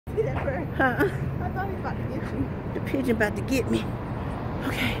See that bird? Huh? I thought he was about to get you. The pigeon about to get me.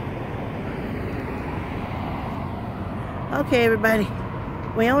 Okay. Okay, everybody.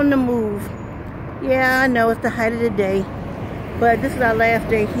 We're on the move. Yeah, I know it's the height of the day, but this is our last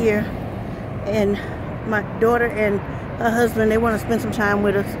day here. And my daughter and her husband, they want to spend some time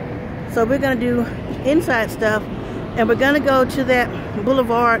with us. So we're going to do inside stuff. And we're going to go to that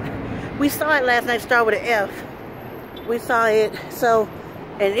boulevard. We saw it last night, start with an F. We saw it. So,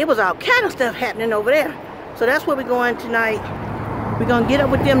 and it was all kind of stuff happening over there. So that's where we're going tonight. We're going to get up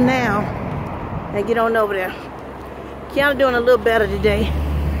with them now and get on over there. Kiana doing a little better today.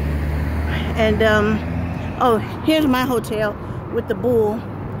 And, oh, here's my hotel with the bull,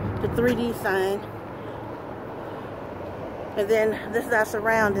 the 3D sign. And then this is our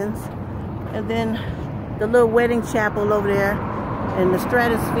surroundings. And then the little wedding chapel over there. And the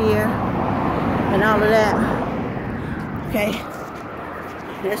stratosphere. And all of that. Okay.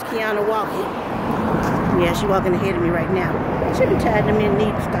 There's Kiana walking. Yeah, she's walking ahead of me right now. She'll be tired of me and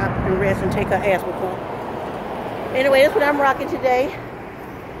need to stop and rest and take her ass with her. Anyway, that's what I'm rocking today.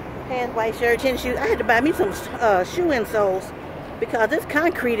 Pants, white shirt, tennis shoes. I had to buy me some shoe insoles because this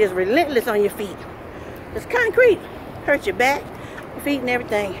concrete is relentless on your feet. This concrete hurts your back, your feet, and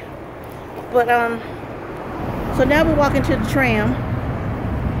everything. But so now we're walking to the tram,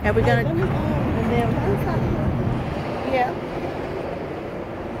 and we're gonna. Yeah.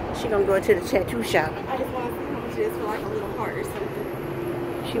 She gonna go into the tattoo shop. I just want to see how much it is for like a little heart or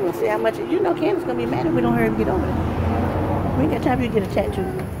something. She wanna see how much. You know, Candace's gonna be mad if we don't hurry and get over there. We ain't got time for you to get a tattoo.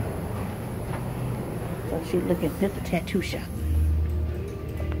 So she's looking at the tattoo shop.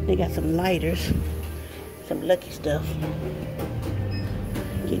 They got some lighters, some lucky stuff.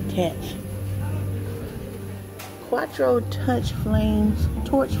 Get tats. Quattro Torch Flame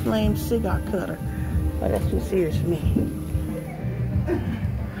cigar cutter. Oh, that's too serious for me.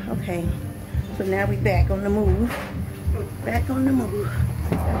 Okay, so now we back on the move. Back on the move.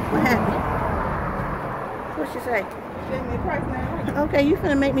 What happened? What'd she say? She gave me a price now. Okay, you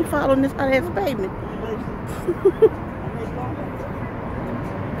finna make me fall on this hot ass pavement.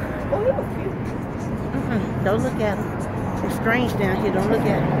 Oh, it was cute. Don't look at them. It's strange down here. Don't look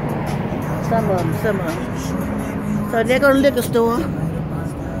at them. Some of them. So there go the liquor store.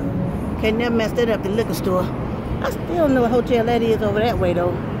 Okay, never messed it up, the liquor store. I still don't know what hotel that is over that way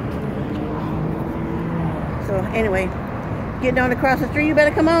though. So anyway, getting on across the street. You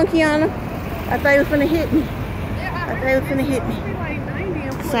better come on, Kiana. I thought you was finna hit me. I thought you was finna hit me.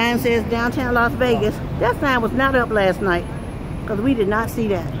 Sign says downtown Las Vegas. That sign was not up last night because we did not see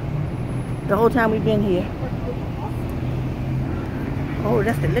that the whole time we've been here. Oh,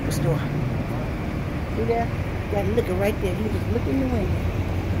 that's the liquor store. See that? Got liquor right there. You just look in the window.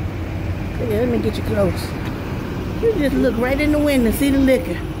 Look at, let me get you close. You just look right in the window and see the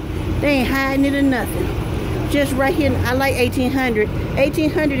liquor. They ain't hiding it or nothing. Just right here. I like 1800.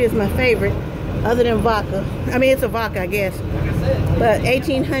 1800 is my favorite, other than vodka. I mean, it's a vodka, I guess. But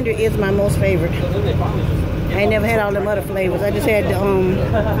 1800 is my most favorite. I ain't never had all them other flavors. I just had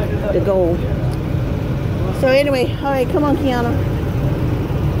the gold. So anyway, all right, come on, Kiana.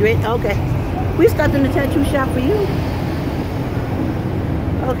 You ready? Okay. We stopped in the tattoo shop for you.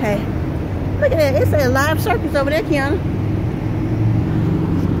 Okay. Look at that. It says live circus over there, Kiana.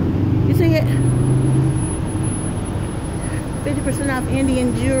 You see it? 50% off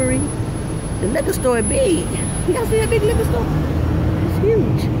Indian jewelry. The liquor store is big. Y'all see that big liquor store? It's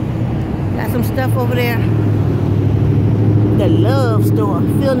huge. Got some stuff over there. The love store.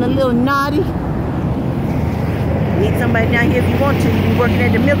 Feeling a little naughty? Need somebody down here if you want to. You be working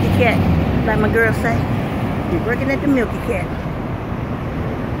at the Milky Cat. Like my girl say. You're working at the Milky Cat.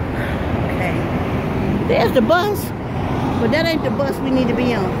 Okay. There's the bus. But that ain't the bus we need to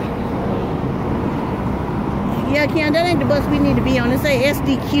be on. Yeah, Kian, that ain't the bus we need to be on. It say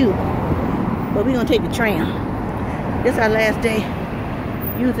SDQ. But we're going to take the tram. This is our last day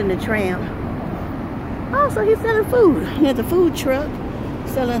using the tram. Oh, so he's selling food. He has a food truck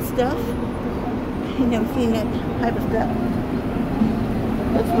selling stuff. You never seen that type of stuff.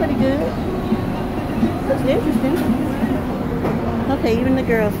 Looks pretty good. Looks interesting. Okay, even the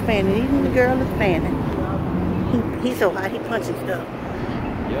girl's fanning. Even the girl is fanning. He's so hot, he punching stuff.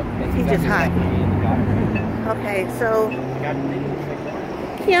 Yep. He's just hot. Okay, so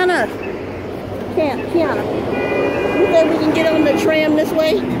Kiana, you think we can get on the tram this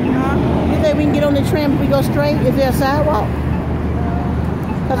way? You think we can get on the tram if we go straight? Is there a sidewalk?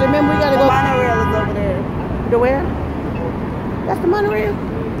 Because remember we gotta go. The monorail is over there. The where? That's the monorail?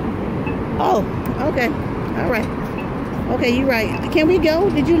 Oh, okay. All right. Okay, you're right. Can we go?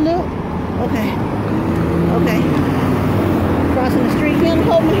 Did you look? Okay. Okay. Cross crossing the street. He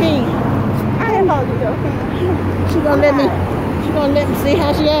hold my hand. I am holding your hand. She gonna let me see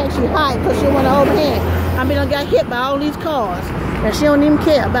how she acts. She hot because she want to hold my hand. I mean, I got hit by all these cars. And she don't even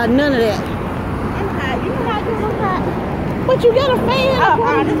care about none of that. I'm hot. You know how I do I'm hot. But you got a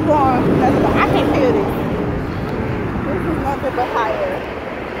fan. This one. I can't feel this. This is nothing but hot air.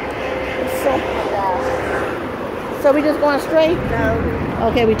 So we just going straight? No.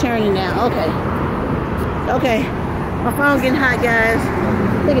 Okay, we turning now. Okay. Okay. My phone's getting hot, guys.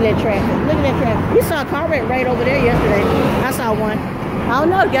 Look at that traffic. Look at that traffic. We saw a car wreck right over there yesterday. I saw one. I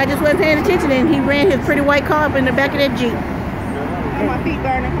don't know. The guy just wasn't paying attention and he ran his pretty white car up in the back of that Jeep. Oh, my feet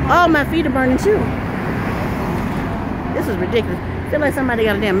burning. Oh, my feet are burning too. This is ridiculous. I feel like somebody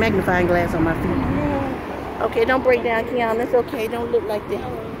got a damn magnifying glass on my feet. Okay, don't break down, Keon. That's okay. Don't look like that.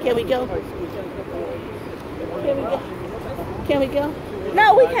 Can we go? Can we go? Can we go?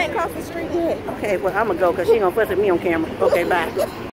 No, we can't cross the street yet. Okay, well, I'm going to go because she going to fuss at me on camera. Okay, bye.